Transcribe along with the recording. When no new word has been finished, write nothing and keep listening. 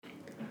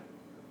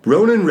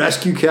Ronin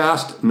Rescue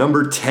Cast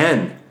number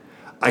 10.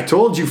 I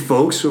told you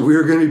folks we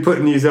were going to be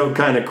putting these out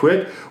kind of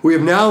quick. We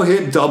have now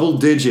hit double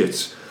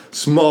digits.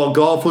 Small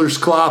golfers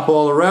clap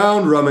all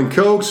around, rum and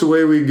cokes,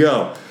 away we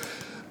go.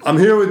 I'm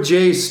here with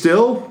Jay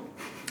still,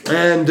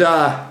 and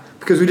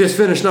because we just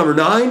finished number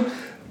 9,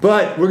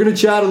 but we're going to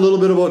chat a little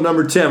bit about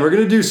number 10. We're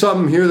going to do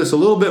something here that's a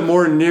little bit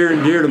more near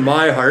and dear to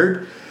my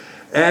heart,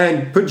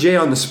 and put Jay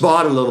on the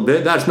spot a little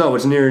bit. That's not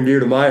what's near and dear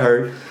to my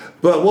heart.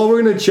 But what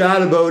we're going to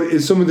chat about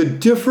is some of the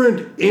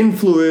different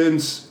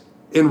influence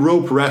in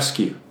rope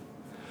rescue.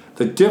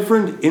 The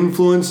different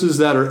influences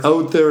that are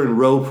out there in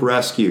rope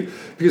rescue.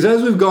 Because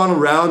as we've gone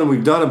around and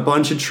we've done a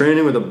bunch of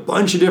training with a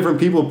bunch of different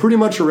people pretty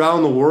much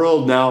around the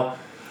world now,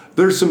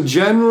 there's some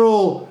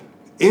general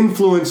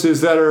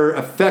influences that are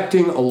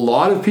affecting a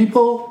lot of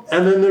people,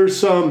 and then there's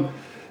some,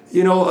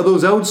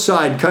 those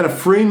outside kind of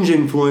fringe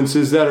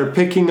influences that are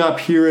picking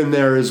up here and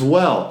there as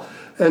well.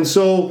 And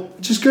so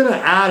just going to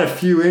add a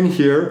few in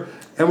here,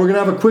 and we're going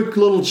to have a quick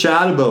little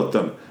chat about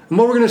them. And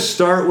what we're going to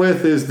start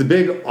with is the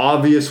big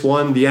obvious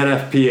one, the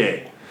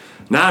NFPA.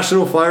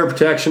 National Fire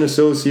Protection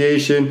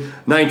Association,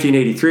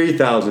 1983,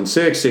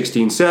 1006,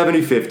 1670,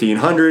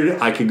 1500.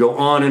 I could go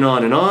on and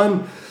on and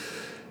on.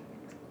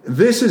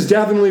 This has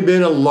definitely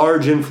been a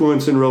large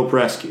influence in rope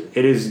rescue.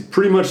 It is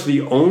pretty much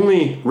the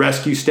only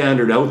rescue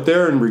standard out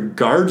there in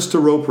regards to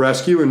rope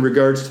rescue, in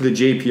regards to the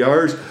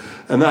JPRs,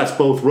 and that's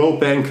both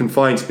rope and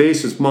confined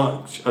space as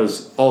much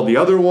as all the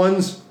other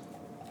ones.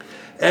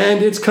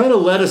 And it's kind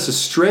of led us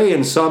astray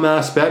in some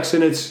aspects,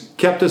 and it's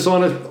kept us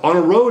on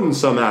a road in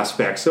some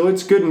aspects. So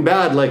it's good and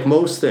bad, like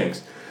most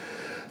things.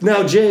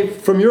 Now, Jay,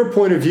 from your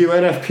point of view,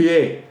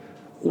 NFPA,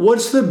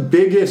 what's the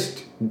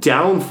biggest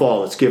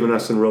downfall it's given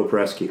us in rope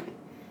rescue?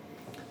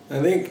 I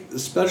think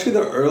especially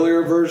the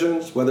earlier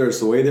versions, whether it's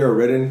the way they were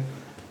written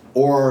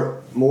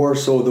or more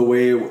so the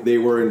way they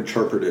were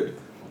interpreted.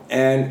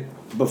 And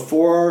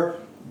before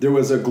there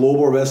was a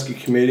global rescue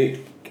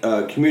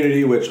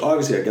community, which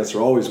obviously I guess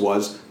there always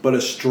was, but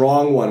a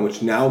strong one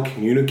which now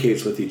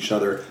communicates with each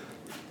other,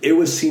 it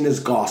was seen as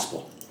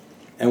gospel.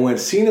 And when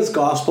it's seen as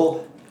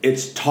gospel,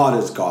 it's taught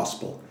as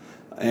gospel.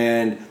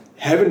 And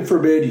heaven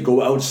forbid you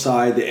go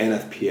outside the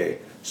NFPA.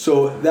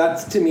 So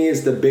that to me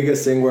is the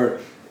biggest thing, where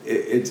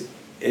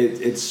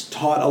it's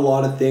taught a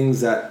lot of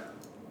things that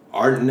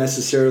aren't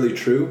necessarily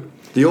true.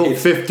 The old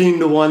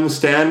 15-to-1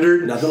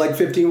 standard? Nothing like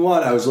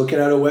 15-1. I was looking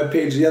at a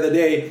webpage the other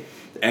day,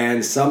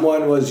 and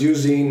someone was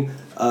using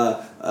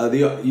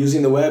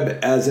the web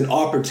as an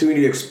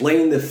opportunity to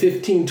explain the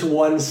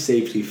 15-to-1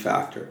 safety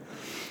factor.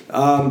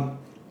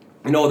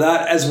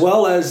 That, as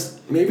well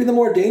as maybe the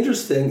more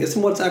dangerous thing isn't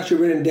what's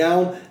actually written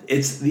down,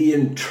 it's the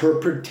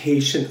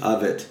interpretation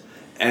of it.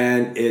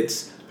 And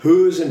it's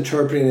who's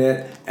interpreting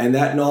it, and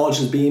that knowledge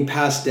is being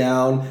passed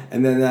down,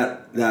 and then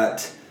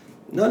that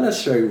not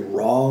necessarily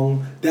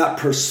wrong, that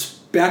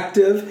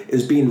perspective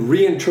is being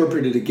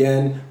reinterpreted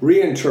again,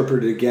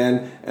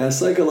 and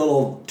it's like a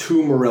little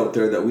tumor out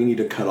there that we need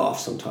to cut off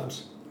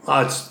sometimes.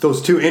 It's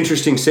those two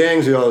interesting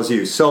sayings we always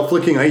use: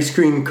 self-licking ice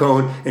cream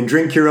cone and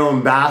drink your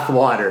own bath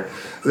water.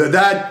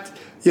 That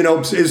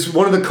is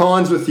one of the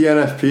cons with the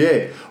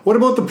NFPA. What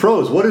about the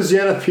pros? What has the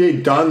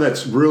NFPA done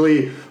that's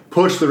really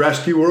pushed the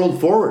rescue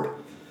world forward?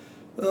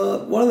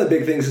 One of the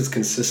big things is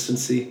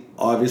consistency,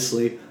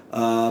 obviously.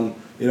 And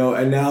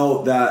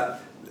now that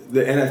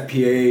the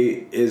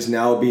NFPA is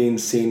now being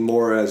seen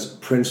more as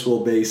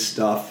principle-based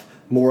stuff,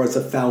 more as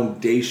a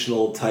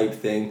foundational type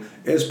thing,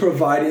 is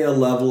providing a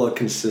level of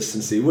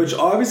consistency, which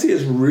obviously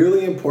is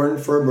really important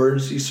for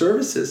emergency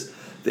services.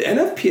 The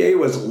NFPA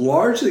was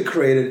largely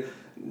created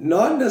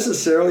not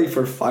necessarily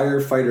for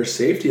firefighter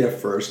safety at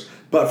first,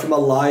 but from a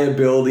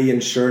liability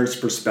insurance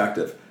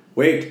perspective.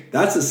 Wait,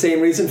 that's the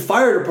same reason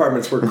fire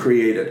departments were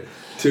created,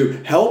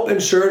 to help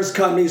insurance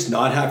companies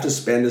not have to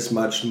spend as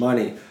much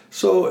money.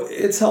 So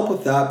it's helped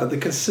with that, but the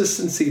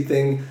consistency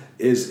thing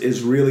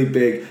is really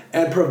big.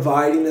 And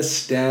providing a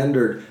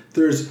standard.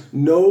 There's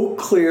no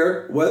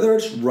clear, whether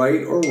it's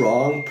right or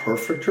wrong,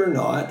 perfect or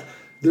not,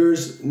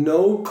 there's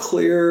no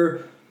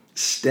clear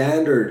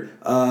standard,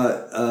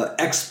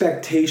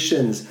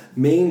 expectations,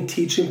 main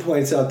teaching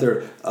points out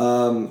there.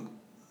 I'm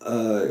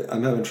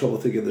having trouble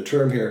thinking of the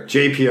term here.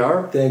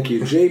 JPR? Thank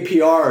you.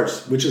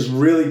 JPRs, which is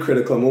really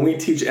critical. And when we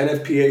teach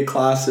NFPA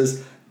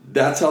classes,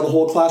 that's how the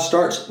whole class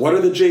starts. What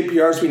are the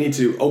JPRs we need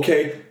to do?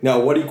 Okay, now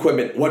what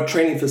equipment, what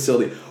training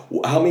facility,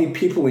 how many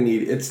people we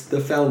need? It's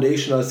the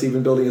foundation of us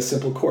even building a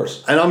simple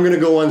course. And I'm going to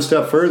go one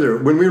step further.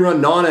 When we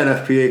run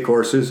non-NFPA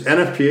courses,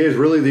 NFPA is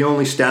really the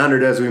only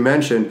standard, as we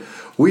mentioned.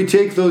 We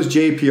take those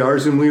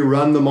JPRs and we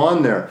run them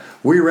on there.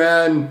 We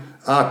ran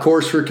a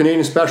course for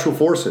Canadian Special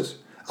Forces.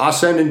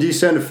 Ascend and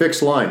descend a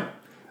fixed line.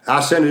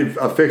 Ascend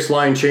a fixed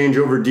line change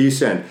over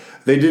descend.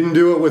 They didn't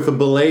do it with a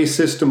belay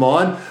system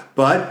on,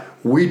 but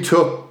we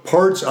took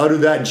parts out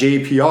of that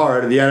JPR,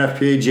 out of the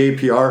NFPA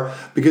JPR,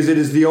 because it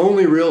is the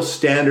only real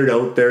standard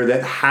out there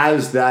that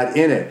has that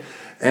in it.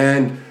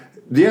 And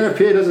the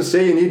NFPA doesn't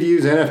say you need to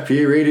use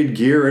NFPA rated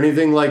gear or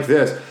anything like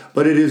this,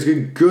 but it is a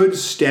good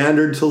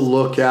standard to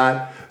look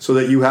at so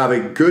that you have a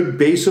good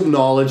base of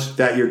knowledge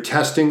that you're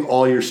testing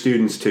all your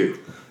students to.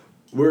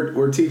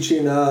 We're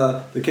teaching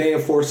the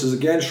Canadian Forces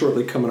again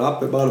shortly coming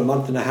up, about a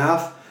month and a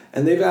half,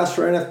 and they've asked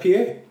for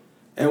NFPA.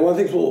 And one of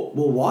the things,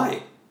 well,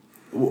 why?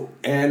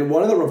 And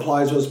one of the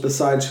replies was,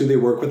 besides who they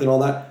work with and all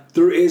that,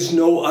 there is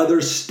no other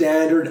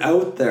standard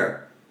out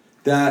there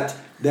that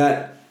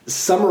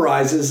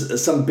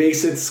summarizes some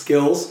basic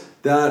skills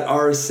that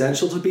are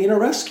essential to being a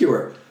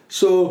rescuer.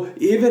 So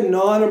even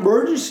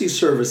non-emergency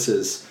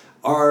services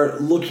are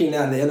looking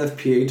at the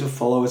NFPA to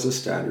follow as a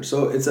standard.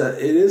 So it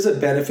is a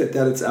benefit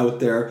that it's out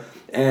there,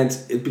 and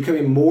it's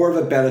becoming more of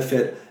a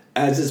benefit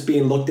as it's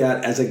being looked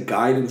at as a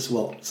guidance.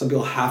 Well, some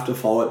people have to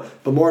follow it,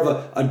 but more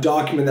of a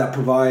document that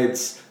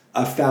provides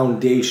a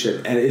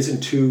foundation and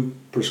isn't too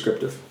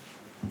prescriptive.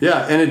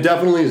 Yeah, and it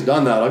definitely has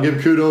done that. I'll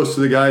give kudos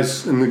to the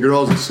guys and the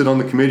girls that sit on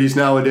the committees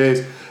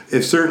nowadays.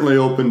 It's certainly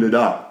opened it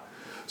up.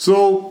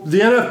 So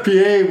the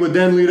NFPA would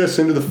then lead us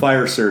into the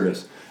fire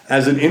service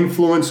as an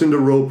influence into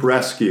rope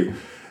rescue.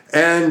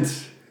 And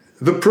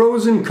the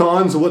pros and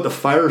cons of what the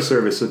fire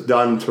service has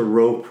done to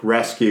rope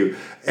rescue.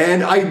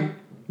 And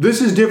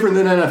this is different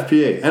than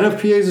NFPA.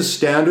 NFPA is a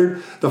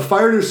standard. The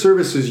fire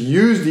service has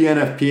used the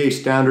NFPA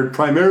standard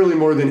primarily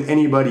more than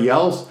anybody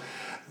else.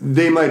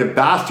 They might have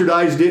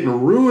bastardized it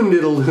and ruined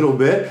it a little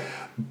bit,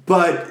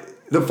 but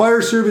the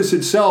fire service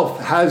itself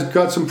has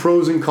got some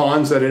pros and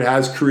cons that it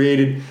has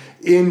created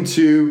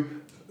into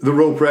the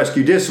rope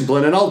rescue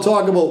discipline. And I'll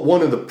talk about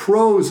one of the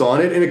pros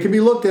on it, and it can be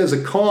looked as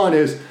a con,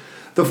 is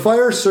the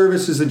fire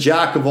service is a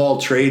jack of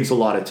all trades a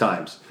lot of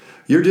times.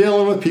 You're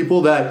dealing with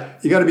people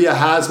that you got to be a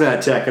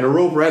hazmat tech and a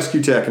rope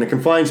rescue tech and a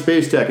confined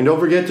space tech, and don't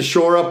forget to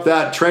shore up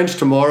that trench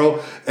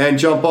tomorrow and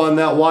jump on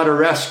that water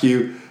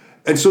rescue.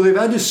 And so they've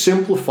had to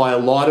simplify a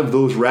lot of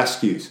those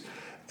rescues.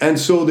 And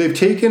so they've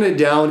taken it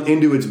down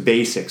into its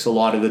basics a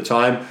lot of the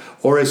time,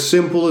 or as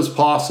simple as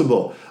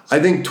possible. I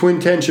think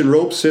twin tension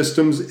rope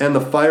systems and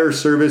the fire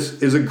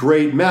service is a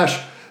great mesh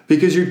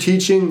because you're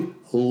teaching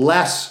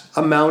less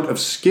amount of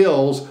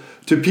skills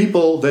to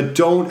people that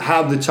don't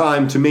have the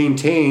time to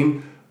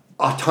maintain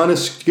a ton of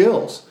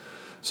skills.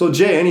 So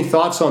Jay, any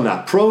thoughts on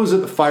that? Pros that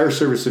the fire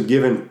service have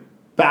given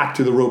back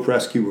to the rope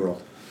rescue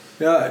world?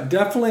 Yeah,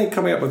 definitely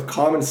coming up with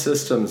common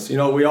systems. You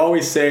know, we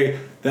always say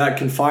that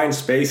confined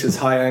space is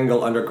high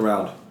angle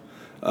underground.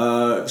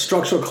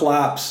 Structural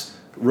collapse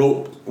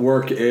rope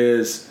work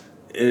is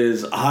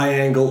high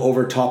angle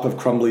over top of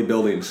crumbly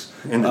buildings.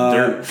 In the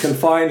dirt.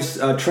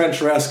 Confined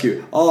trench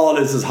rescue, all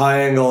it is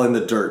high angle in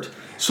the dirt.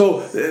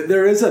 So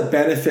there is a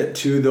benefit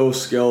to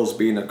those skills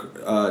being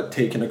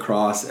taken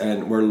across,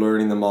 and we're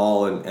learning them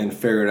all and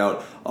figuring it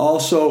out.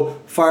 Also,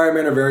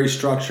 firemen are very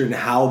structured in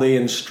how they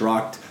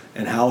instruct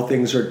and how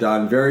things are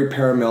done, very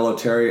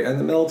paramilitary, and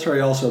the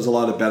military also has a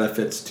lot of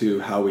benefits to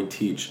how we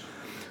teach.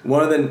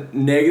 One of the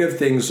negative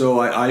things, though,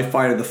 I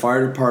find in the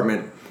fire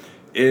department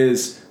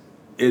is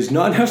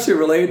not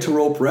necessarily related to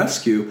rope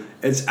rescue.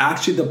 It's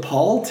actually the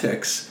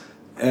politics.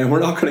 And we're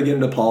not going to get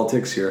into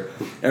politics here.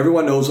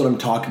 Everyone knows what I'm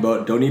talking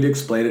about. Don't need to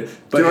explain it.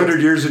 But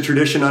 200 years of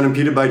tradition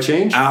unimpeded by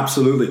change?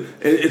 Absolutely.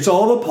 It's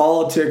all the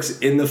politics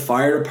in the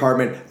fire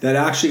department that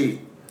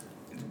actually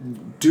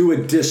do a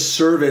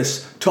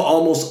disservice to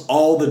almost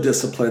all the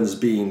disciplines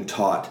being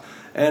taught.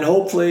 And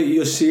hopefully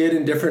you'll see it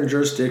in different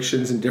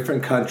jurisdictions, in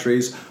different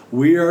countries.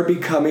 We are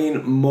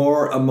becoming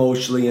more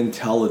emotionally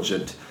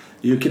intelligent.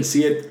 You can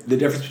see it, the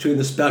difference between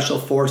the special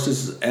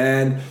forces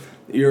and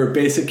your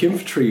basic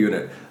infantry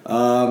unit.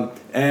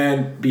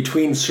 And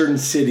between certain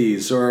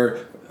cities, or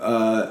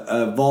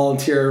a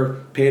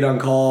volunteer paid on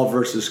call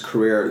versus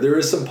career. There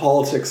is some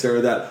politics there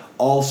that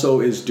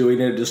also is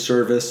doing a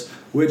disservice,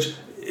 which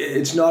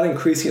it's not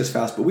increasing as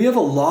fast. But we have a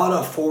lot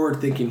of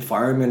forward-thinking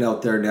firemen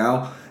out there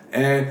now.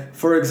 And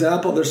for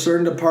example, there's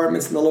certain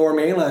departments in the Lower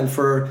Mainland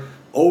for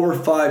over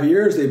 5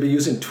 years they've been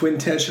using twin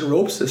tension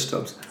rope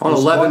systems. On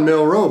 11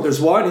 mil rope.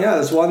 There's one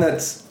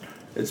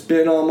it's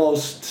been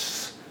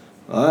almost,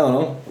 I don't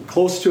know,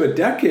 close to a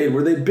decade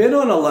where they've been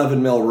on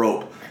 11 mil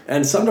rope.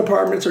 And some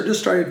departments are just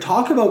starting to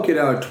talk about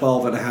getting out of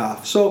 12 and a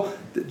half. So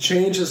the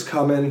change is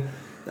coming.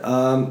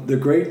 The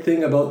great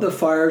thing about the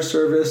fire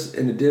service,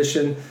 in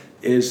addition,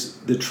 is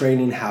the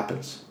training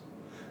happens.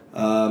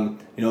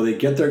 They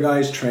get their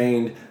guys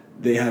trained.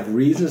 They have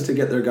reasons to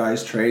get their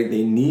guys trained.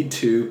 They need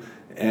to.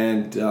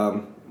 And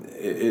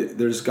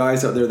there's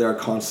guys out there that are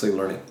constantly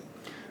learning.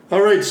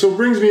 All right, so it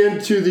brings me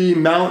into the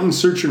mountain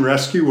search and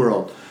rescue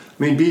world.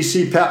 I mean,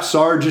 BC PEP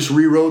SAR just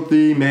rewrote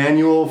the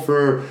manual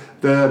for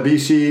the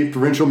BC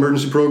Provincial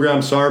Emergency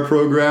Program, SAR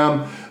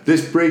program.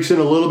 This breaks in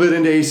a little bit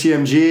into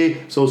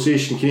ACMG,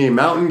 Association of Canadian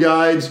Mountain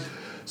Guides.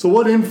 So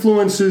what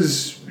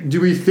influences do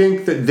we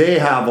think that they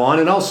have on?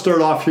 And I'll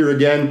start off here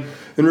again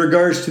in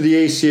regards to the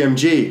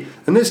ACMG.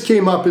 And this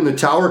came up in the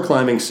tower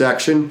climbing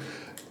section,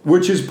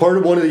 which is part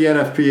of one of the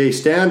NFPA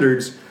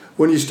standards.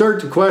 When you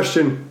start to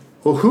question,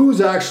 well,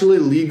 who's actually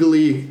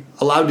legally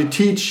allowed to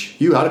teach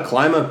you how to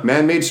climb a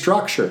man-made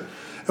structure?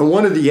 And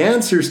one of the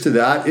answers to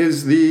that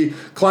is the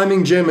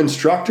climbing gym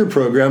instructor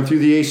program through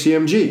the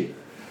ACMG.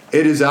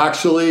 It is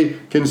actually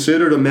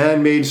considered a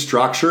man-made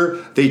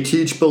structure. They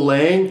teach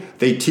belaying.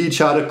 They teach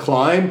how to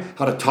climb,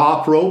 how to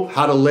top rope,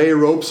 how to lay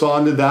ropes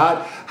onto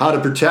that, how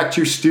to protect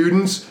your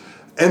students.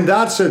 And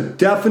that's a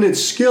definite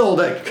skill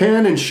that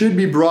can and should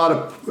be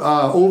brought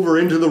over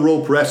into the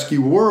rope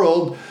rescue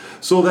world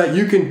so that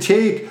you can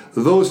take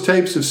those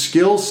types of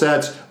skill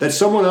sets that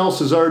someone else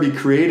has already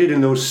created in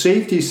those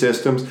safety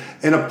systems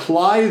and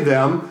apply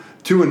them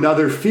to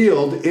another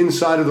field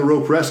inside of the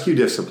rope rescue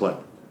discipline.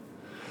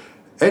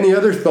 Any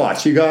other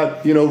thoughts? You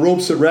got,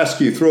 ropes at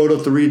rescue. Throw it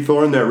out the Reed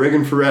Thorne there.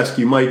 Rigging for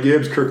rescue. Mike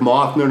Gibbs, Kirk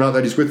Moffner, not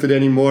that he's with it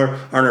anymore.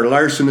 Arnold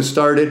Larson has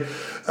started.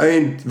 I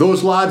mean,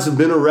 those lads have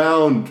been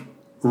around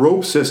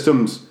rope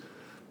systems.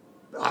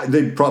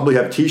 They probably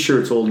have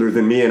T-shirts older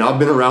than me, and I've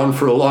been around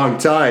for a long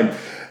time.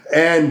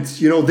 And,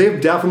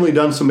 they've definitely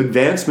done some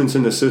advancements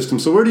in the system.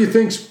 So what do you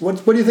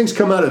think's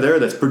come out of there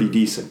that's pretty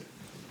decent?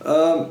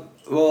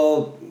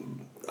 Well,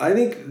 I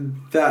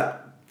think that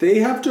they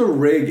have to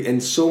rig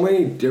in so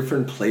many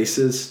different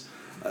places.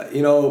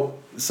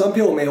 Some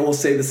people will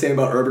say the same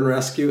about urban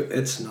rescue.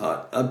 It's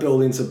not. A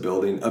building's a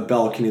building. A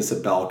balcony is a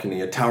balcony.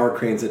 A tower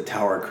crane's a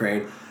tower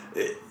crane.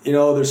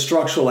 There's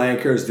structural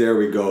anchors. There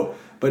we go.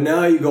 But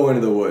now you go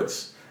into the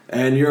woods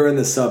and you're in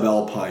the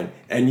subalpine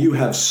and you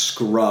have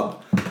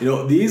scrub.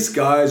 These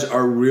guys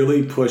are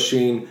really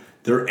pushing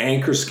their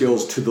anchor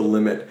skills to the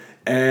limit.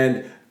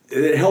 And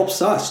it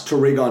helps us to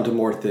rig onto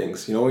more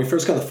things. When we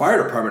first got the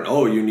fire department,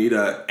 you need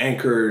a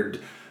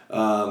anchored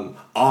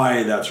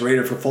eye that's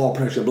rated for fall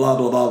protection, blah,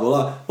 blah, blah,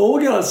 blah. Well,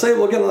 we'll get on site,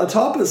 we'll get on the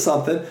top of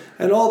something,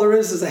 and all there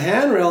is a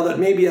handrail that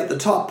maybe at the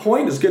top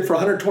point is good for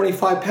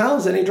 125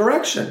 pounds any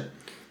direction.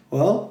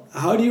 Well,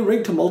 how do you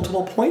rig to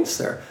multiple points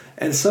there?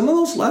 And some of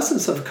those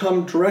lessons have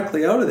come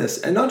directly out of this,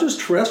 and not just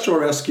terrestrial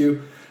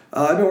rescue.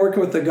 I've been working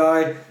with a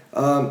guy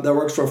that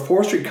works for a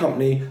forestry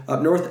company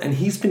up north, and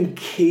he's been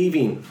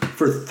caving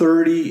for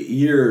 30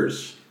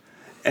 years.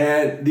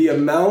 And the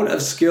amount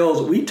of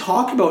skills, we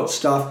talk about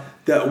stuff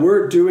that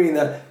we're doing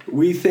that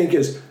we think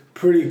is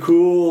pretty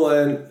cool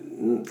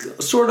and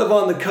sort of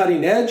on the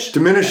cutting edge.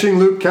 Diminishing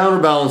loop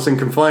counterbalancing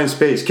confined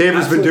space.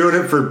 Caver's been doing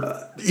it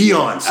for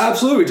eons.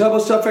 Absolutely. We talk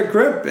about stuff at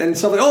Grip and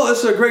stuff like,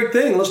 this is a great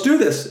thing, let's do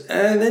this.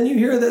 And then you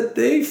hear that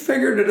they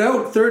figured it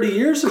out 30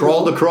 years ago.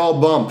 Crawl to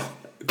crawl bump.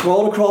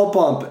 Crawl to crawl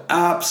bump,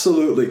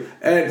 absolutely.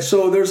 And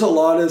so there's a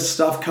lot of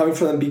stuff coming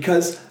from them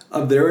because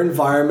of their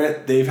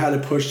environment. They've had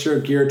to push their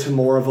gear to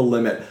more of a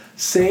limit.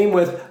 Same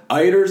with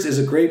ITERS is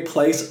a great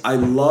place. I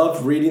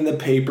love reading the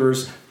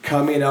papers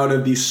coming out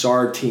of these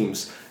SAR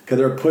teams because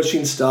they're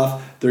pushing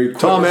stuff.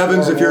 Tom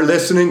Evans, if you're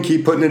listening,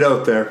 keep putting it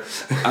out there.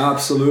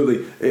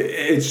 Absolutely.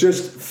 It's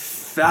just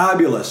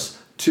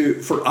fabulous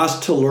for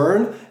us to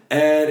learn,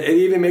 and it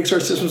even makes our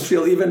systems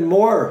feel even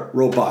more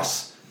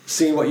robust,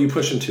 seeing what you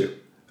push into.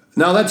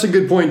 Now, that's a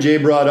good point Jay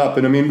brought up.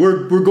 And I mean,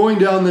 we're going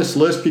down this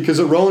list because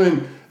at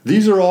Ronin,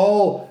 these are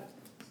all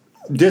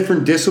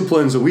different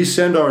disciplines that we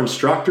send our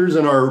instructors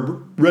and our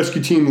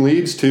rescue team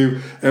leads to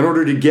in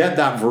order to get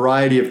that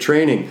variety of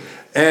training.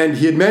 And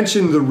he had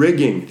mentioned the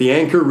rigging, the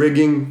anchor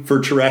rigging for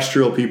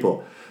terrestrial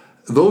people.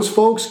 Those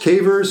folks,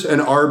 cavers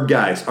and ARB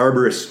guys,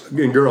 arborists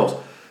and girls,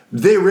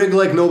 they rig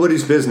like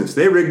nobody's business.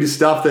 They rig the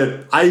stuff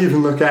that I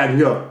even look at and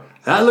go,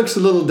 that looks a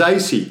little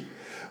dicey.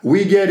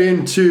 We get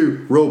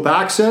into rope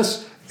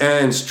access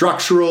and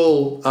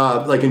structural,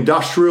 like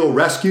industrial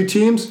rescue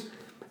teams.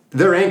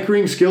 Their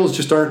anchoring skills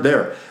just aren't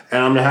there.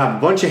 And I'm going to have a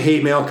bunch of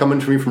hate mail coming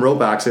to me from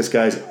rope access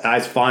guys.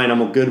 That's fine.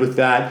 I'm good with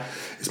that.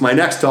 It's my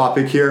next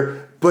topic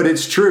here. But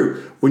it's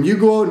true. When you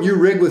go out and you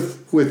rig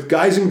with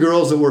guys and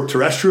girls that work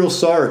terrestrial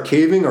SAR or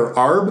caving or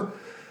ARB,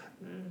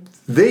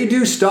 they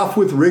do stuff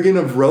with rigging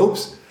of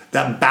ropes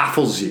that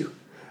baffles you.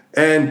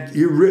 And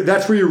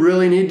that's where you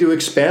really need to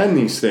expand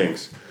these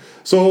things.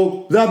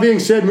 So that being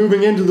said,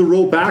 moving into the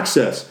rope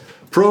access,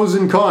 pros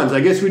and cons.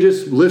 I guess we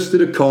just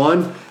listed a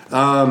con.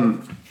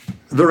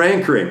 Their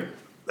anchoring.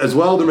 As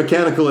well, the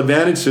mechanical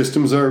advantage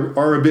systems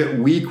are a bit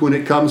weak when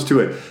it comes to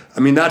it. I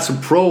mean, that's a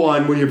pro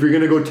on if you're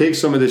going to go take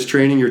some of this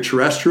training, your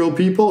terrestrial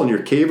people and your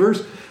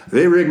cavers,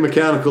 they rig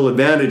mechanical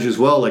advantage as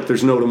well, like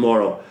there's no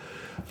tomorrow.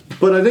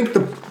 But I think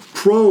the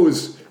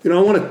pros, I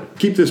want to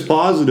keep this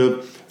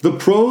positive. The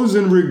pros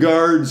in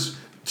regards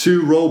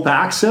to rope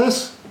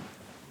access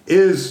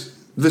is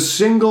the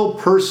single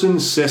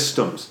person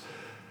systems.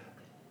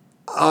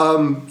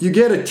 You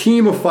get a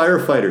team of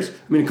firefighters.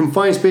 I mean,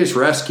 confined space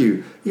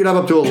rescue, you can have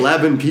up to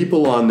 11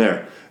 people on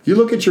there. You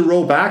look at your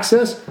rope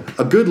access,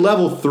 a good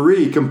level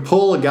 3 can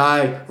pull a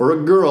guy or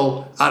a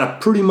girl out of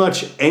pretty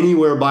much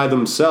anywhere by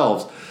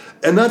themselves.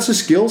 And that's a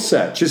skill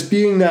set, just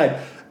being that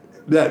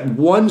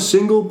one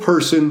single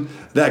person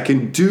that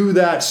can do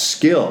that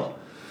skill.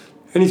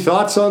 Any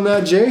thoughts on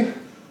that, Jay?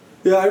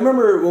 Yeah, I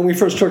remember when we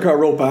first took our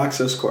rope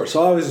access course.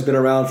 So it's been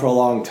around for a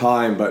long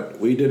time, but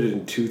we did it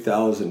in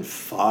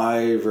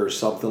 2005 or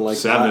something like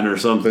that. 7 or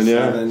something,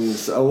 yeah.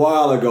 A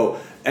while ago.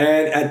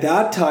 And at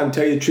that time,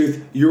 tell you the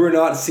truth, you were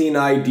not seeing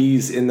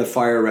IDs in the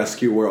fire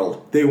rescue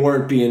world. They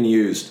weren't being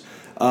used.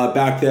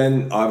 Back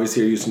then,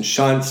 obviously, you're using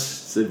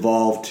shunts. It's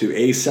evolved to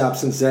ASAP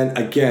since then.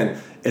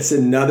 Again, It's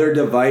another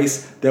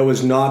device that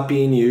was not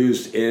being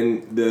used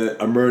in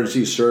the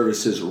emergency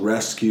services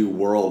rescue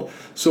world.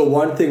 So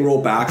one thing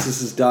Rope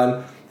Access has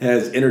done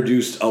has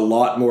introduced a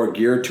lot more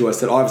gear to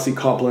us that obviously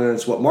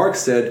complements what Mark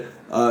said,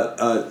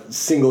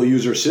 single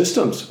user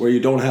systems where you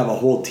don't have a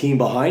whole team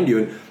behind you.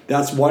 And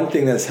that's one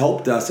thing that's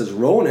helped us as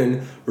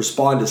Ronin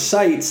respond to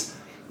sites.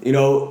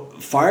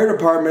 Fire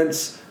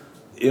departments,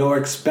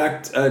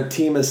 expect a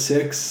team of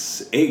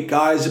 6-8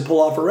 guys to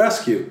pull off a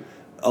rescue.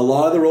 A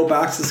lot of the Rope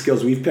Access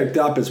skills we've picked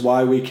up is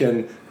why we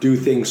can do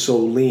things so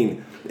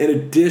lean. In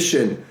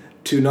addition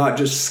to not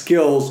just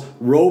skills,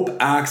 Rope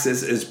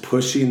Access is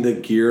pushing the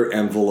gear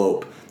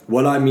envelope.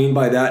 What I mean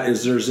by that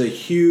is there's a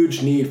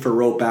huge need for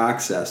Rope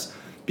Access.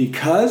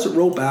 Because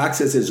Rope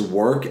Access is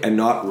work and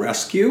not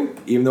rescue,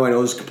 even though I know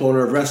there's a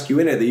component of rescue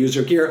in it, they use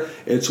their gear,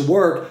 it's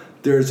work.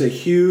 There's a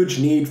huge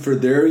need for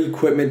their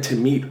equipment to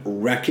meet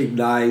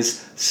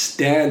recognized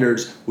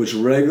standards which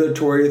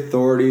regulatory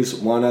authorities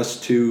want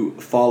us to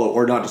follow,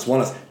 or not just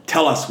want us,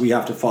 tell us we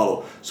have to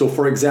follow. So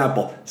for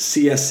example,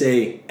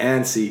 CSA,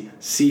 ANSI,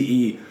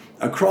 CE.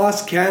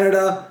 Across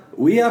Canada,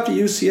 we have to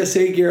use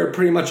CSA gear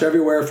pretty much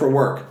everywhere for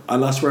work,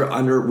 unless we're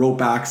under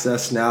Rope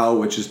Access now,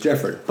 which is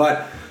different.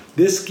 But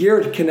this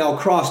gear can now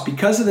cross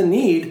because of the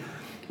need.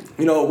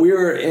 We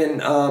were in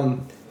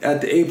at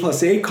the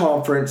A+A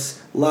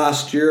conference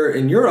last year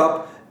in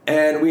Europe,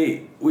 and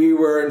we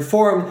were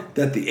informed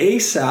that the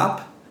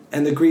ASAP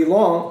and the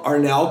Grelon are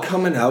now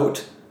coming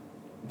out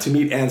to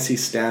meet ANSI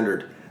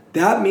standard.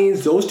 That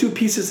means those two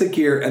pieces of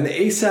gear, and the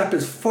ASAP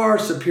is far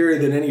superior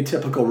than any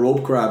typical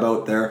rope grab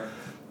out there.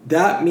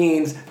 That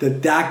means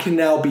that can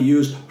now be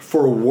used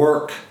for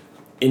work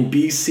in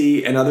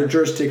BC and other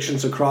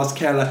jurisdictions across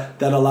Canada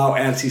that allow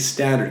ANSI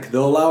standard.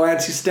 They'll allow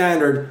ANSI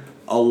standard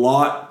a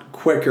lot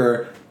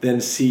quicker than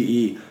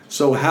CE.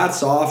 So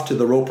hats off to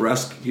the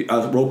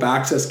Rope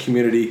Access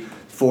community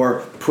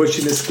for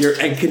pushing this gear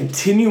and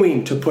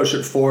continuing to push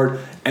it forward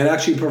and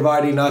actually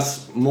providing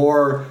us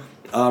more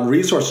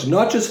resources,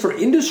 not just for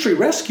industry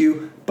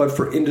rescue, but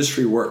for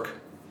industry work.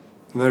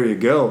 There you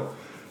go.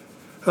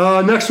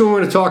 Next one we're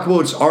going to talk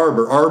about is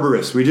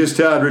Arborist. We just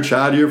had Rich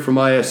Hadier from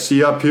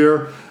ISC up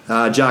here,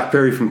 Jack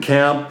Perry from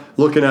Camp,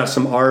 looking at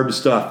some ARB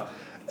stuff.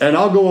 And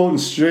I'll go out and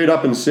straight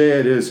up and say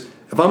it is,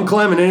 if I'm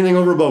climbing anything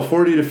over about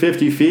 40 to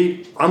 50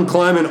 feet, I'm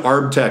climbing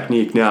ARB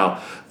technique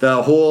now.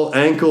 The whole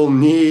ankle,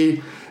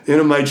 knee,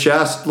 into my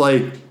chest,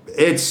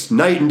 it's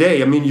night and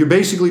day. I mean, you're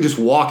basically just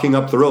walking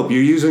up the rope.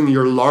 You're using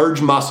your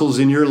large muscles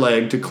in your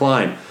leg to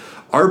climb.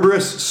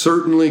 Arborists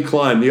certainly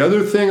climb. The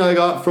other thing I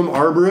got from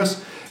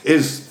arborists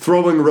is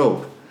throwing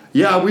rope.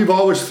 Yeah, we've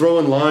always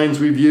thrown lines.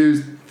 We've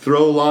used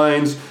throw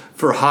lines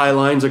for high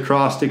lines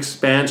across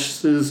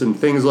expanses and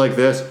things like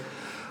this.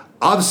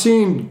 I've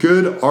seen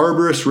good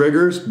arborist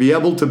riggers be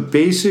able to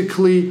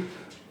basically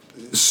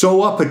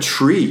sew up a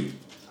tree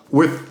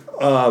with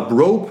a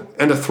rope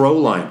and a throw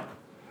line.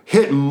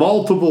 Hit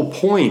multiple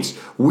points,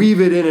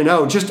 weave it in and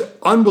out. Just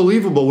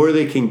unbelievable where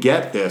they can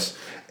get this.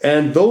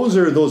 And those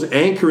are those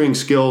anchoring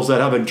skills that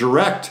have a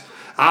direct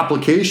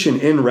application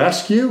in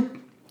rescue,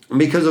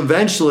 because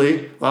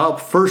eventually,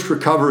 first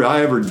recovery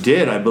I ever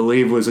did, I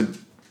believe, was a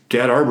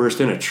dead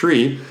arborist in a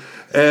tree.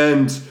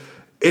 And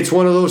it's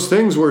one of those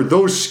things where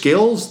those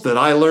skills that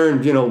I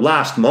learned,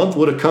 last month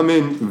would have come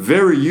in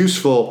very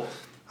useful.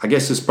 I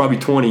guess it's probably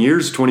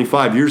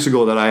 25 years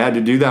ago that I had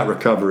to do that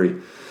recovery.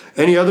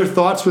 Any other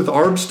thoughts with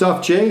ARB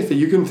stuff, Jay, that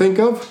you can think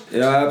of?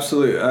 Yeah,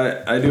 absolutely.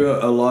 I do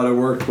a lot of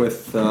work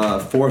with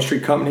forestry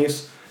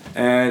companies,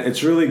 and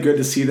it's really good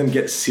to see them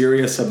get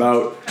serious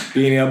about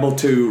being able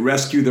to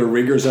rescue their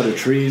riggers out of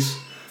trees.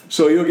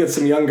 So you'll get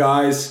some young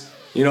guys,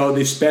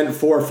 they spend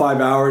 4 or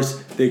 5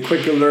 hours, they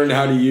quickly learn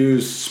how to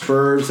use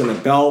spurs and a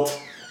belt,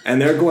 and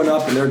they're going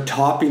up and they're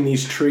topping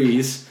these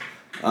trees,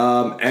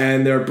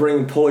 and they're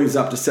bringing pulleys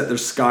up to set their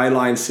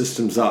skyline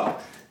systems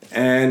up.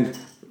 And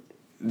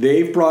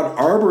they've brought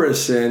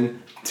arborists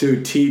in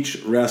to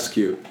teach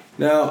rescue.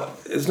 Now,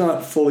 it's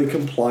not fully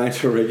compliant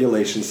to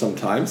regulation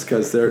sometimes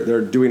because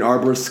they're doing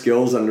arborist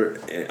skills under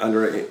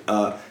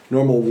a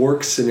normal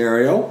work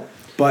scenario.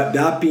 But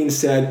that being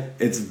said,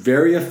 it's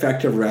very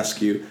effective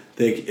rescue.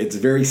 It's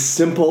very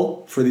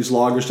simple for these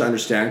loggers to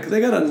understand because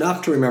they got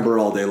enough to remember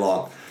all day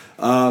long.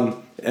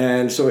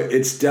 And so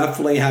it's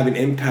definitely having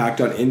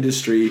impact on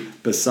industry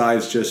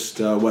besides just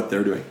what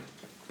they're doing.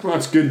 Well,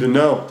 that's good to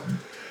know.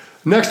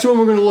 Next one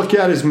we're going to look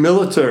at is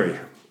military.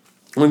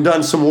 We've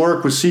done some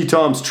work with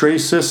CTOM's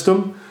trace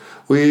system.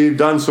 We've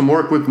done some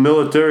work with the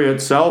military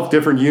itself,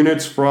 different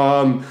units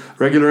from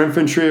regular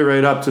infantry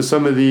right up to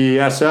some of the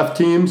SF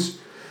teams.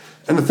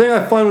 And the thing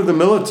I find with the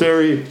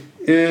military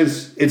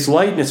is it's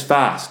light and it's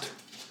fast.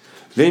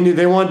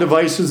 They want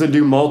devices that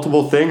do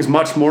multiple things,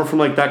 much more from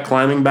that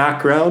climbing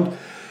background.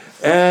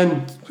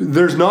 And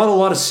there's not a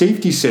lot of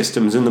safety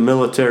systems in the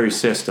military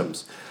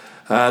systems.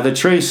 The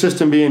trace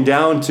system being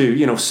down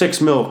to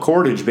 6 mil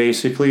cordage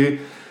basically.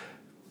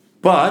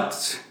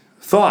 But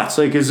thoughts,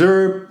 is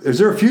there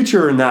a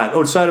future in that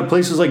outside of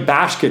places like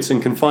bash kits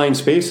and confined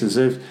spaces?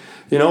 If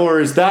Or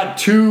is that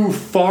too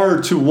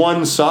far to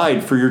one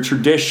side for your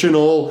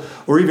traditional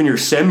or even your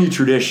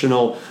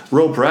semi-traditional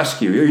rope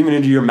rescue, or even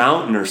into your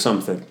mountain or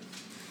something?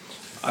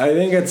 I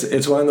think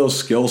it's one of those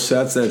skill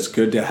sets that's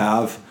good to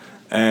have,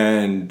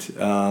 and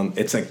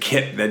it's a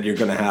kit that you're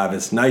going to have.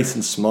 It's nice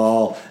and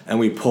small, and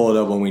we pull it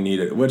out when we need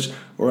it, which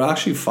we're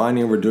actually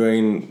finding we're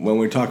doing when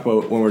we're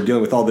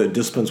dealing with all the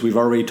disciplines we've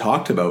already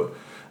talked about.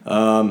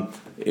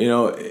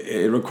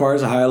 It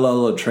requires a high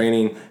level of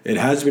training. It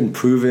has been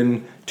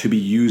proven to be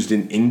used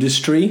in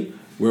industry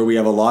where we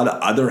have a lot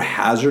of other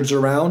hazards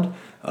around,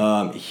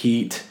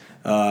 heat,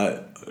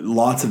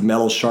 lots of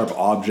metal sharp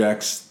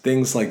objects,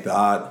 things like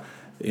that.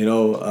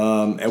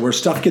 And where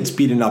stuff gets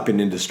beaten up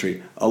in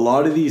industry. A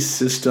lot of these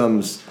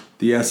systems,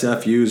 the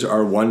SFUs,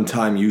 are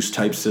one-time use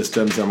type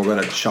systems, and we're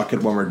going to chuck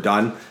it when we're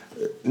done.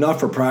 Not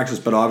for practice,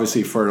 but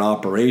obviously for an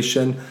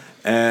operation.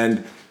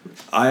 And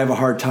I have a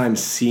hard time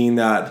seeing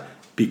that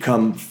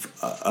become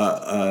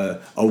a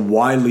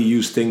widely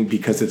used thing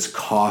because it's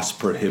cost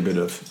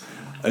prohibitive.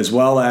 As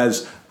well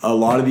as a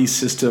lot of these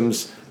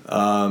systems,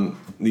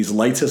 these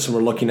light systems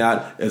we're looking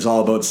at, is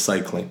all about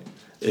cycling.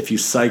 If you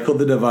cycle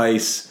the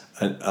device,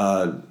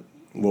 I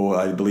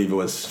believe it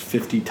was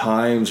 50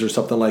 times or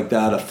something like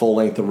that, a full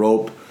length of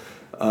rope.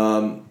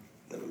 Pardon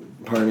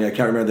me, I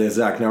can't remember the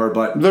exact number,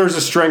 but there's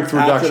a strength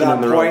reduction after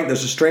in the that point, rope.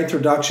 there's a strength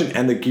reduction,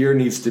 and the gear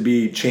needs to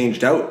be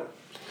changed out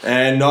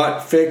and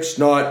not fixed,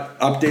 not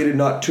updated,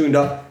 not tuned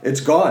up.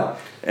 It's gone.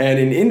 And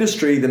in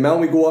industry, the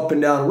amount we go up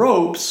and down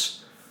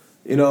ropes,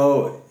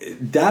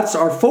 that's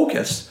our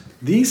focus.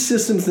 These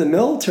systems in the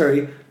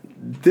military,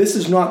 this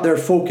is not their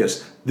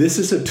focus. This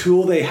is a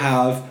tool they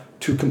have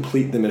to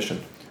complete the mission.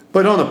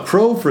 But on a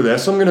pro for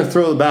this, I'm going to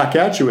throw it back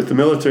at you with the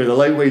military, the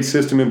lightweight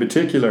system in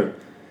particular.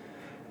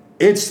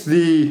 It's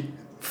the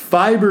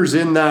fibers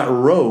in that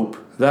rope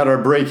that are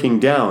breaking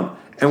down.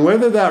 And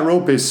whether that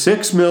rope is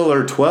 6 mil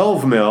or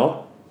 12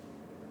 mil,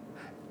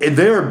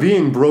 they're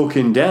being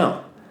broken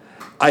down.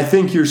 I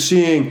think you're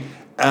seeing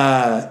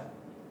an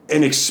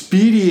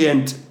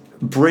expedient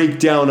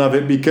breakdown of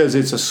it because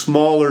it's a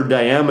smaller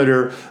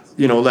diameter,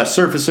 less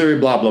surface area,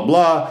 blah, blah,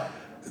 blah,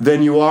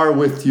 than you are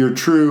with your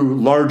true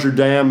larger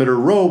diameter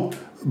rope,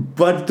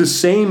 but the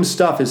same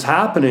stuff is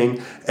happening.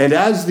 And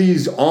as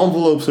these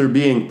envelopes are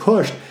being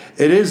pushed,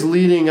 it is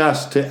leading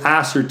us to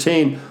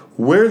ascertain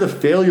where the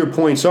failure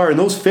points are. And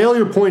those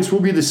failure points will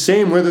be the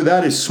same whether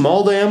that is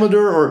small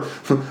diameter or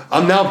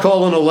I'm now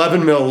calling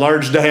 11 mil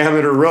large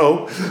diameter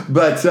rope,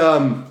 but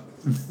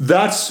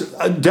that's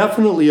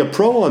definitely a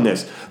pro on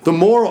this. The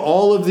more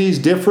all of these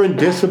different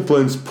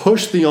disciplines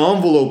push the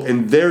envelope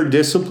in their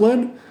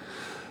discipline,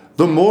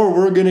 the more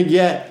we're going to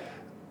get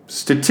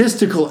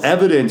statistical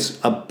evidence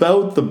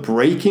about the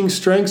braking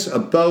strengths,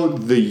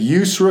 about the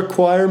use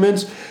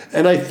requirements.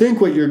 And I think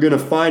what you're going to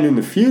find in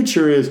the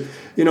future is,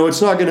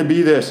 it's not going to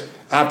be this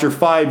after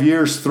 5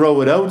 years,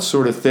 throw it out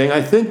sort of thing.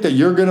 I think that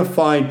you're going to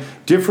find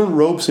different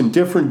ropes and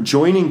different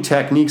joining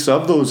techniques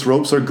of those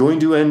ropes are going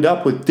to end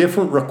up with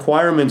different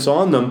requirements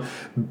on them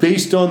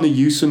based on the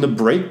use and the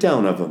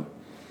breakdown of them.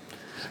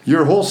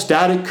 Your whole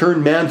static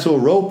kern mantle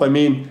rope,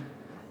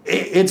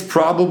 it's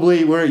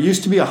probably where it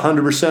used to be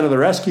 100% of the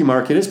rescue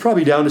market. It's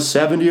probably down to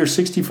 70 or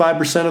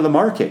 65% of the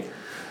market.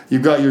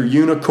 You've got your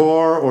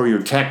Unicore or your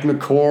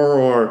Technicore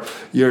or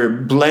your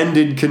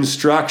blended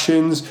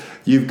constructions.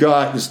 You've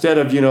got, instead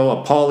of,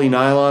 a poly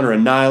nylon or a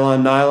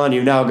nylon,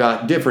 you've now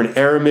got different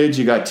aramids.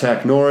 You got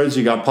Technoras,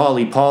 you got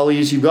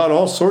polys. You've got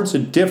all sorts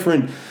of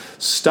different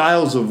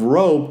styles of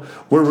rope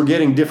where we're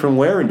getting different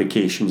wear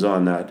indications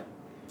on that.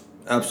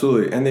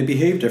 Absolutely. And they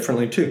behave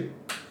differently too.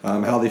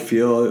 How they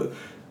feel.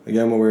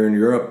 Again, when we were in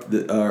Europe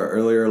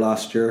earlier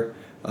last year,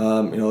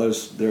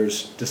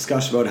 there's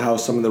discussion about how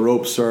some of the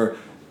ropes are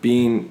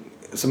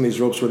some of these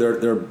ropes where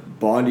they're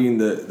bonding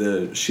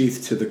the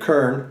sheath to the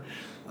kern,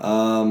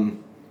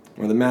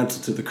 or the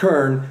mantle to the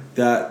kern,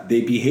 that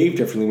they behave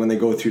differently when they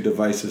go through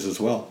devices as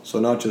well. So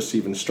not just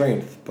even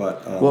strength,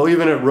 but... Well,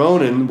 even at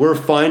Ronin, we're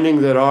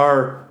finding that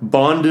our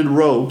bonded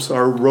ropes,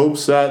 our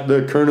ropes that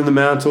the kern and the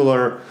mantle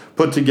are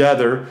put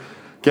together,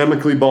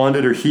 chemically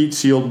bonded or heat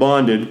sealed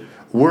bonded,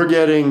 we're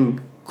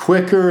getting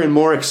quicker and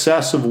more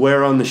excessive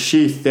wear on the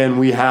sheath than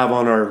we have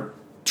on our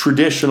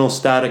traditional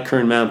static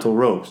kern mantle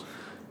ropes.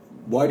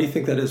 Why do you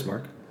think that is,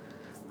 Mark?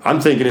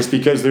 I'm thinking it's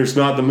because there's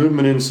not the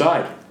movement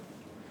inside.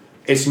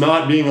 It's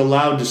not being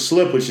allowed to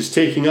slip, which is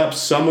taking up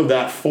some of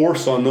that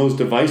force on those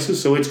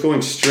devices, so it's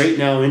going straight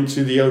now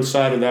into the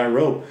outside of that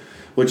rope,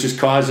 which is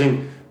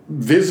causing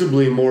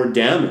visibly more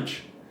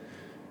damage.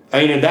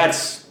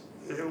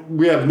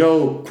 We have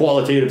no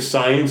qualitative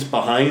science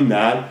behind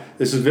that.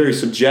 This is very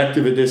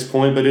subjective at this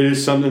point, but it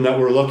is something that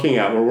we're looking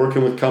at. We're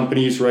working with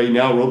companies right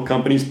now, rope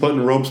companies,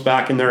 putting ropes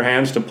back in their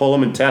hands to pull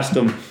them and test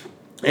them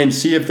and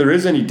see if there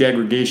is any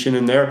degradation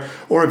in there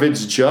or if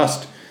it's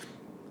just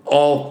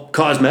all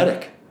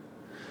cosmetic,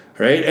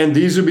 right? And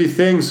these would be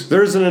things,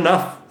 there isn't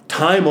enough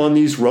time on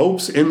these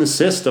ropes in the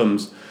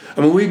systems.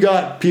 We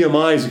got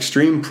PMI's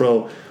Extreme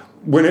Pro.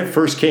 When it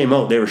first came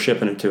out, they were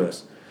shipping it to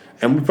us.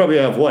 And we probably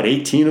have,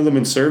 18 of them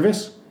in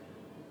service?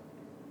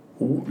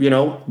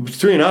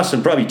 between us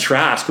and probably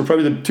Trask, we're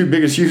probably the two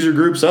biggest user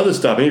groups of this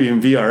stuff, maybe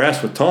even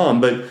VRS with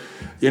Tom. But,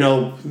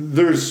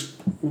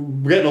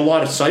 we're getting a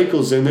lot of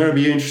cycles in there. It'd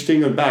be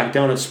interesting to go back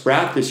down at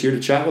Spratt this year to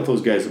chat with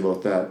those guys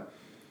about that.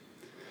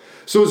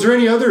 So is there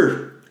any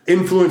other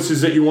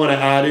influences that you want to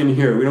add in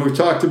here? We've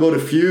talked about a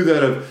few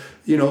that have,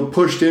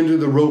 pushed into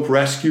the rope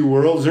rescue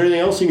world. Is there anything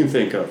else you can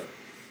think of?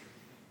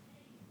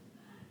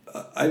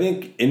 I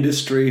think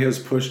industry has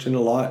pushed in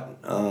a lot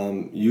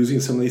using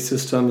some of these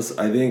systems.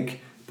 I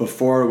think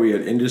before we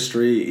had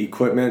industry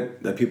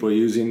equipment that people are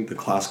using, the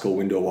classical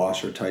window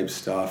washer type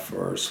stuff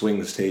or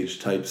swing stage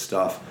type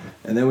stuff.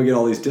 And then we get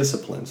all these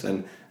disciplines.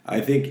 And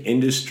I think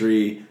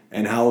industry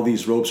and how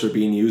these ropes are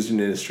being used in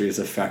industry is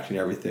affecting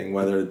everything,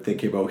 whether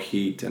thinking about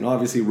heat. And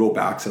obviously rope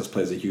access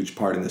plays a huge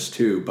part in this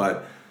too.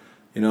 But,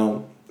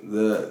 the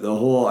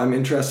whole, I'm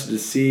interested to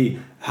see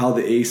how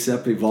the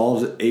ASAP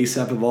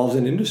evolves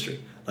in industry.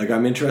 Like,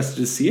 I'm interested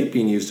to see it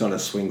being used on a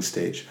swing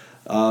stage.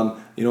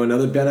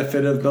 Another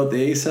benefit about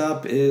the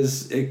ASAP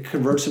is it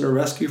converts into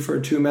rescue for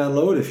a 2-man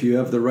load if you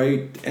have the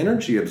right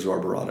energy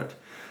absorber on it.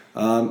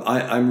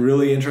 I'm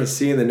really interested to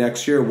see in the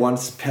next year,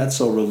 once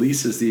Petzl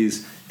releases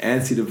these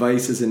ANSI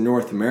devices in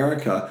North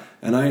America,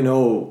 and I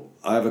know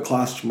I have a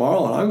class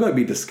tomorrow and I'm going to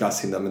be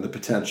discussing them and the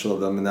potential of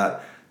them, and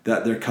that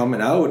they're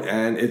coming out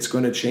and it's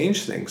going to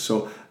change things.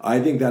 So I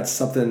think that's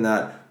something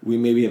that we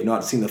maybe have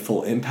not seen the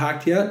full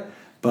impact yet,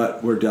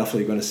 but we're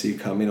definitely going to see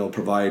coming. It'll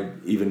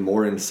provide even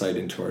more insight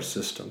into our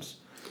systems.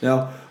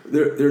 Now,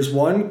 there's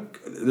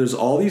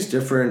all these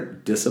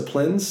different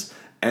disciplines,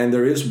 and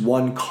there is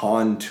one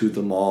con to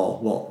them all.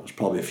 Well, there's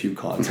probably a few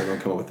cons. I'm going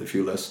to come up with a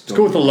few lists. Let's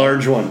go with the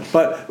large one.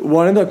 But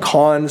one of the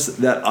cons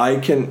that I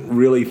can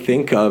really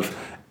think of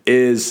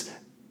is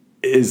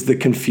the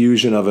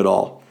confusion of it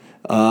all.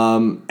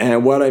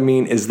 And what I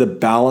mean is the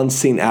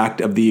balancing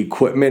act of the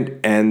equipment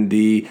and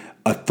the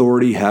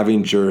authority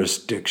having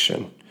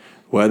jurisdiction.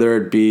 Whether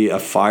it be a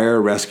fire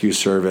rescue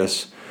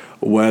service,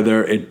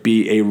 whether it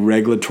be a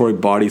regulatory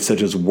body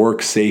such as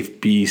WorkSafe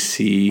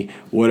BC,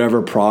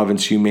 whatever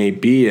province you may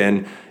be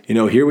in,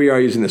 here we are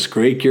using this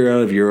great gear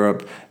out of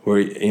Europe, where,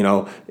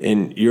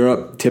 in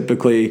Europe,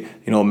 typically,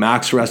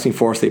 max resting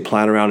force they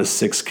plan around is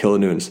 6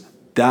 kilonewtons.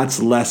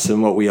 That's less than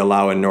what we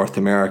allow in North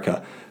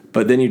America.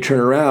 But then you turn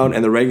around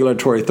and the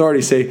regulatory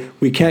authorities say,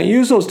 we can't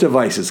use those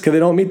devices because they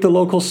don't meet the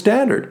local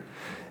standard.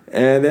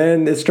 And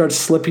then it starts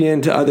slipping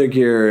into other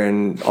gear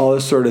and all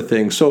this sort of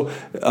thing. So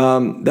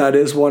that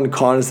is one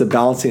con, is the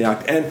balancing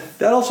act. And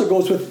that also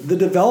goes with the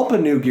develop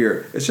of new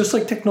gear. It's just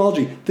like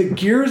technology. The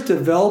gear is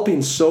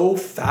developing so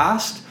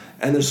fast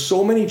and there's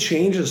so many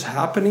changes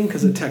happening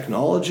because of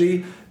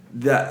technology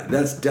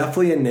that's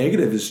definitely a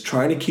negative, is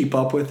trying to keep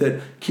up with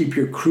it, keep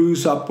your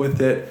crews up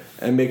with it,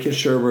 and making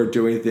sure we're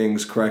doing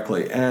things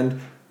correctly. And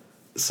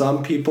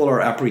some people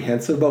are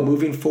apprehensive about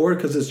moving forward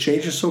because it's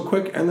changing so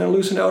quick and they're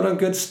losing out on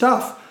good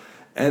stuff.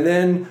 And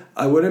then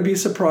I wouldn't be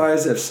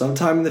surprised if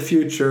sometime in the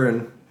future,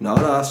 and not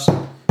us,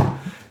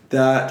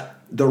 that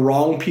the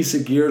wrong piece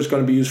of gear is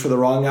going to be used for the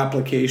wrong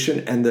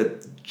application, and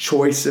the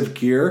choice of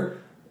gear,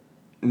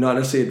 not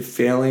necessarily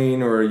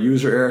failing or a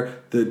user error,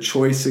 the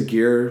choice of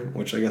gear,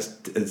 which I guess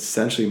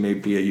essentially may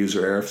be a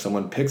user error if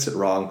someone picks it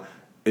wrong,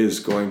 is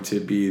going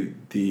to be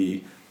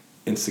the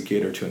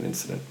instigator to an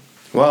incident.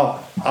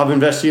 Well, I've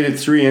investigated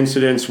 3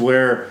 incidents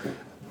where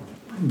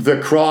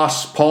the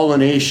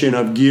cross-pollination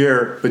of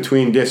gear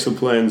between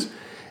disciplines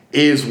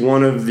is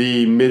one of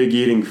the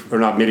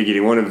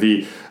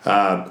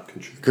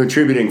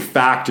contributing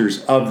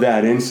factors of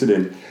that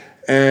incident.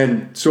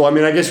 And so,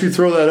 I guess we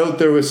throw that out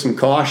there with some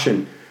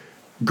caution.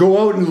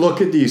 Go out and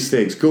look at these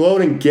things. Go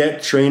out and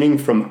get training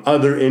from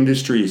other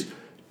industries.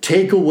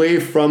 Take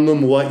away from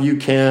them what you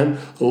can.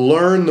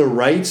 Learn the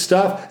right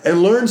stuff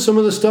and learn some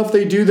of the stuff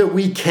they do that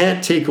we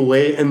can't take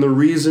away and the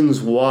reasons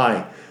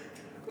why.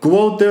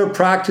 Go out there,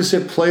 practice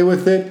it, play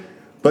with it,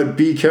 but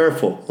be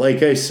careful.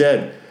 Like I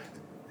said,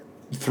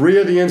 3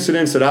 of the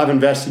incidents that I've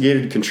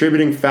investigated,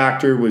 contributing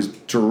factor was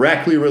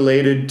directly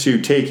related to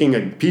taking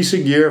a piece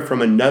of gear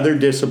from another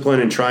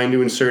discipline and trying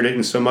to insert it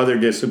in some other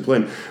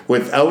discipline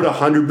without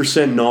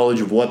 100%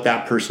 knowledge of what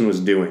that person was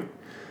doing.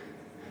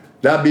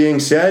 That being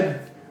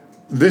said,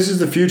 this is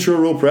the future of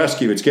rope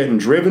rescue. It's getting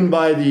driven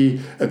by the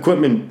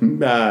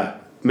equipment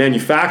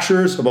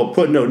manufacturers about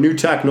putting out new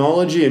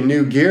technology and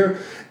new gear.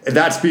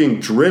 That's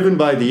being driven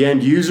by the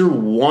end user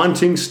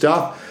wanting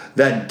stuff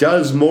that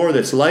does more,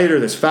 that's lighter,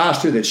 that's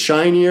faster, that's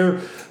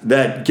shinier,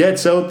 that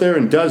gets out there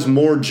and does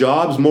more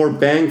jobs, more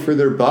bang for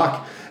their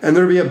buck. And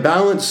there'll be a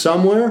balance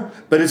somewhere,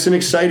 but it's an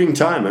exciting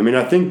time.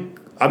 I think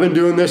I've been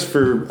doing this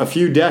for a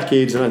few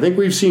decades, and I think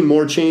we've seen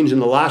more change in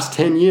the last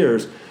 10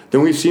 years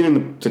than we've seen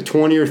in the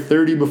 20 or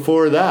 30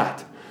 before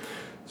that.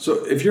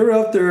 So if you're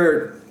out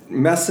there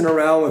messing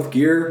around with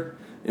gear,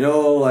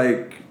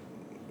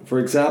 for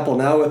example,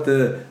 now with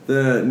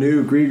the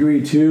new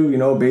Gree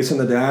 2, based on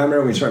the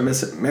diameter, we start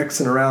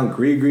mixing around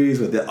Grees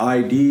with the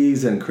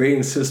IDs and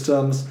creating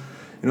systems.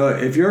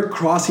 If you're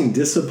crossing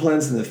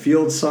disciplines in the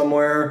field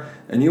somewhere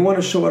and you want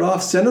to show it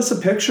off, send us a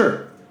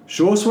picture.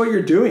 Show us what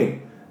you're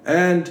doing.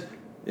 And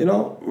you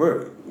know,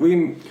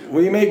 we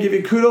may give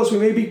you kudos, we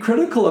may be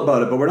critical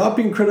about it, but we're not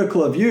being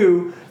critical of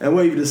you and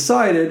what you've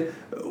decided.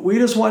 We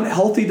just want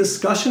healthy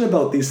discussion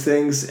about these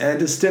things and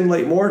to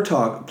stimulate more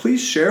talk.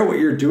 Please share what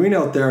you're doing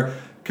out there,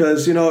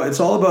 because, you know, it's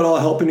all about all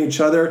helping each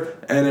other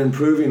and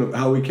improving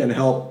how we can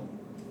help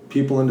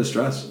people in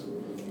distress.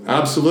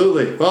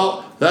 Absolutely.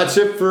 Well, that's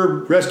it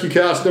for Rescue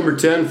Cast number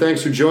 10.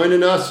 Thanks for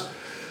joining us.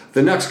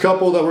 The next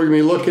couple that we're going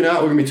to be looking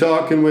at, we're going to be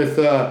talking with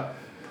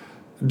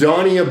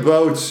Donnie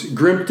about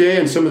Grimp Day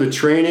and some of the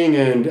training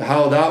and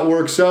how that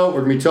works out.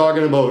 We're going to be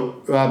talking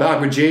about,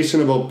 back with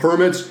Jason, about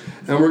permits.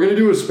 And we're going to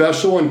do a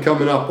special one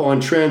coming up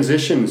on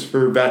transitions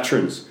for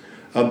veterans.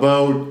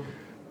 About,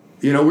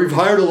 you know, we've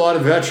hired a lot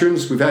of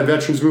veterans. We've had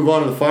veterans move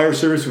on to the fire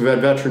service. We've had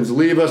veterans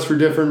leave us for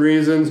different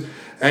reasons.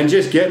 And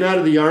just getting out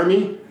of the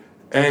Army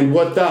and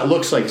what that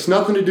looks like. It's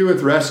nothing to do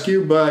with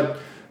rescue, but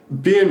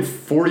being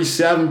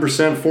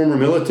 47% former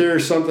military or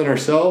something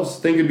ourselves, I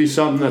think it'd be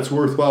something that's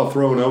worthwhile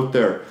throwing out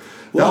there.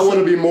 That one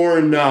will be more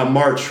in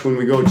March when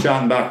we go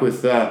chatting back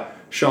with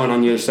Sean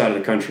on the other side of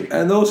the country.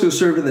 And those who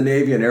serve in the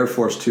Navy and Air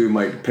Force too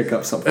might pick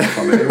up something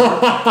from it.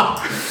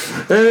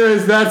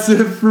 Anyways, that's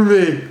it for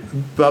me.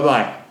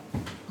 Bye-bye.